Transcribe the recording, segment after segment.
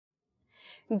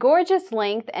Gorgeous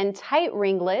length and tight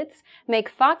ringlets make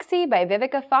Foxy by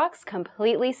Vivica Fox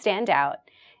completely stand out.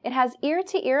 It has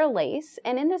ear-to-ear lace,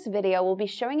 and in this video we'll be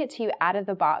showing it to you out of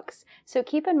the box, so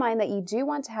keep in mind that you do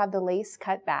want to have the lace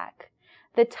cut back.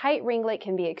 The tight ringlet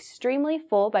can be extremely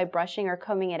full by brushing or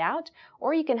combing it out,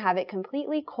 or you can have it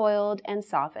completely coiled and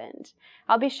softened.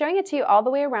 I'll be showing it to you all the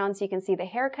way around so you can see the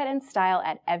haircut and style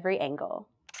at every angle.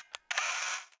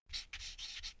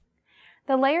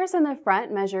 The layers in the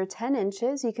front measure 10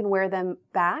 inches. You can wear them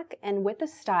back and with a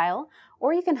style,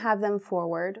 or you can have them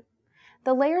forward.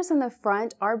 The layers in the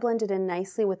front are blended in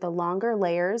nicely with the longer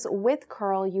layers. With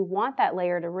curl, you want that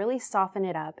layer to really soften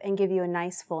it up and give you a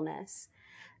nice fullness.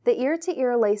 The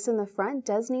ear-to-ear lace in the front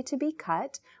does need to be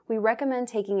cut. We recommend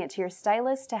taking it to your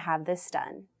stylist to have this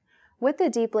done. With the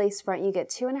deep lace front, you get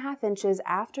 2.5 inches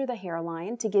after the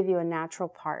hairline to give you a natural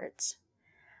part.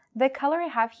 The color I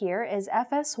have here is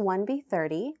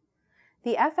FS1B30.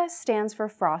 The FS stands for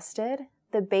frosted,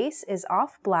 the base is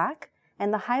off black,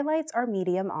 and the highlights are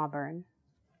medium auburn.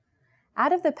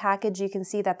 Out of the package, you can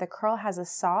see that the curl has a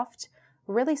soft,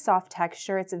 really soft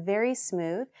texture. It's very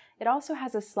smooth. It also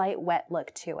has a slight wet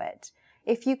look to it.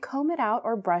 If you comb it out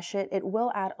or brush it, it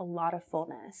will add a lot of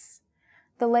fullness.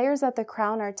 The layers at the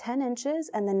crown are 10 inches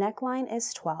and the neckline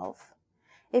is 12.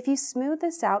 If you smooth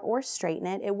this out or straighten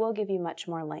it, it will give you much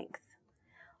more length.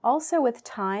 Also with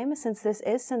time, since this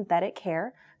is synthetic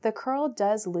hair, the curl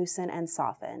does loosen and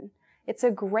soften. It's a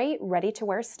great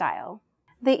ready-to-wear style.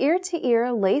 The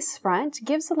ear-to-ear lace front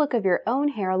gives a look of your own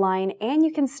hairline, and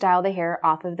you can style the hair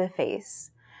off of the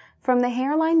face. From the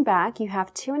hairline back, you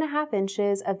have 2.5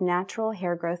 inches of natural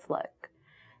hair growth look.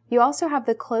 You also have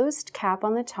the closed cap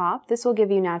on the top. This will give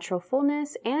you natural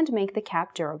fullness and make the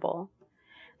cap durable.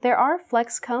 There are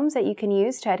flex combs that you can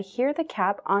use to adhere the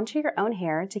cap onto your own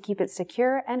hair to keep it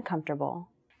secure and comfortable.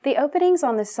 The openings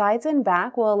on the sides and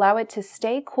back will allow it to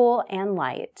stay cool and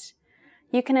light.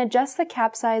 You can adjust the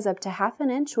cap size up to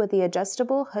 1/2 inch with the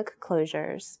adjustable hook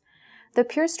closures. The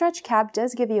Pure Stretch cap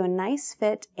does give you a nice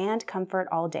fit and comfort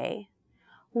all day.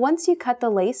 Once you cut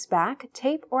the lace back,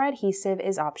 tape or adhesive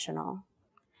is optional.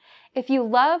 If you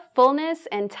love fullness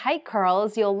and tight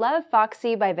curls, you'll love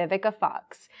Foxy by Vivica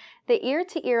Fox. The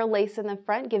ear-to-ear lace in the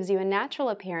front gives you a natural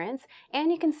appearance,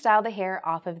 and you can style the hair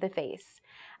off of the face.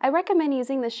 I recommend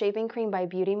using the shaving cream by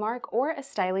Beauty Mark or a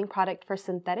styling product for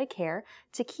synthetic hair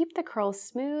to keep the curls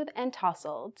smooth and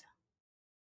tousled.